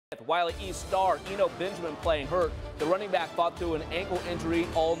Wylie East star Benjamin playing hurt. The running back fought through an ankle injury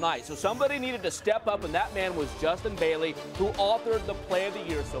all night. So somebody needed to step up, and that man was Justin Bailey, who authored the play of the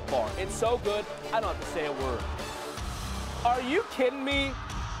year so far. It's so good, I don't have to say a word. Are you kidding me?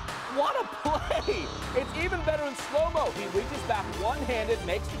 What a play! It's even better in slow-mo. He reaches back one-handed,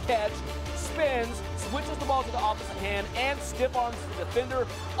 makes the catch, spins, switches the ball to the opposite hand, and stiff arms the defender,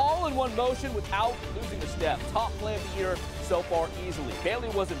 all in one motion without losing a step. Top play of the year so far easily. Bailey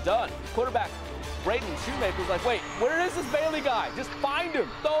wasn't done. Quarterback Braden Shoemaker was like, wait, where is this Bailey guy? Just find him,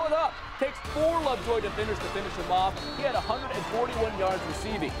 throw it up. Takes 4 Lovejoy defenders to finish him off. He had 141 yards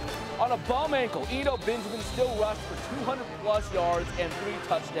receiving. On a bum ankle, Benjamin still rushed for 200-plus yards and 3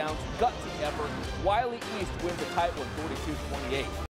 touchdowns. Gutsy effort. Wylie East wins a tight one, 42-28.